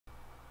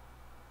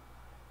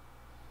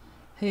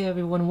Hey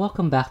everyone,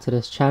 welcome back to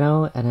this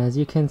channel, and as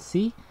you can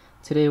see,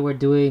 today we're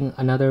doing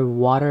another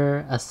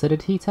water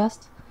acidity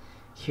test.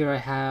 Here I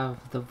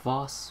have the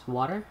VOSS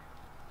water.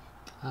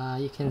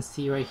 You can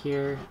see right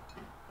here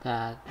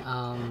that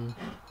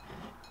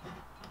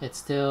it's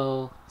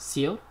still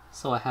sealed,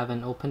 so I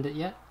haven't opened it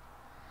yet.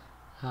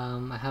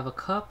 I have a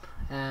cup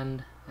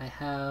and I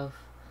have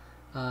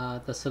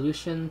the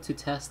solution to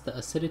test the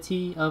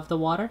acidity of the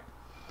water.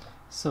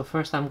 So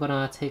first I'm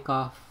gonna take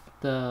off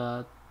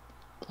the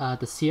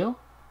seal,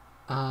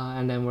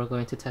 and then we're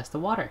going to test the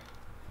water.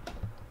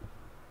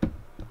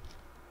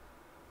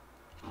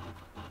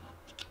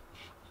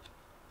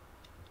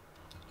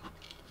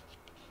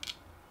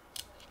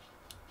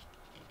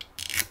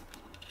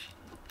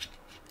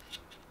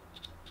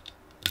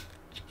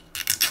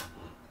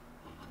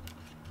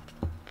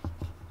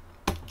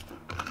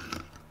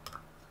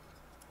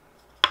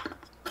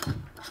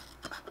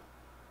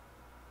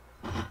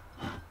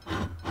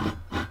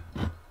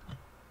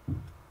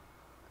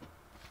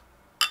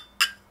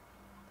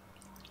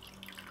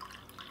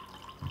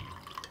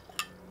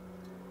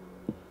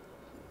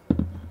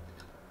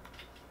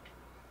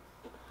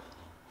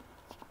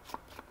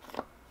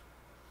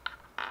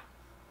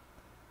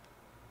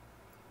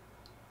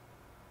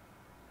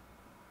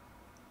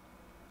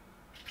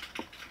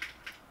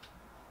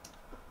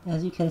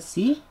 As you can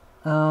see,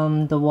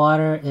 the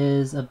water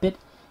is a bit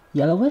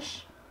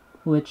yellowish,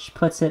 which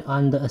puts it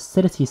on the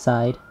acidity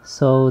side,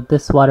 so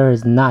this water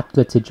is not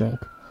good to drink.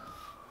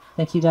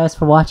 Thank you guys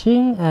for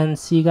watching, and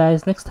see you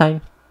guys next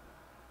time.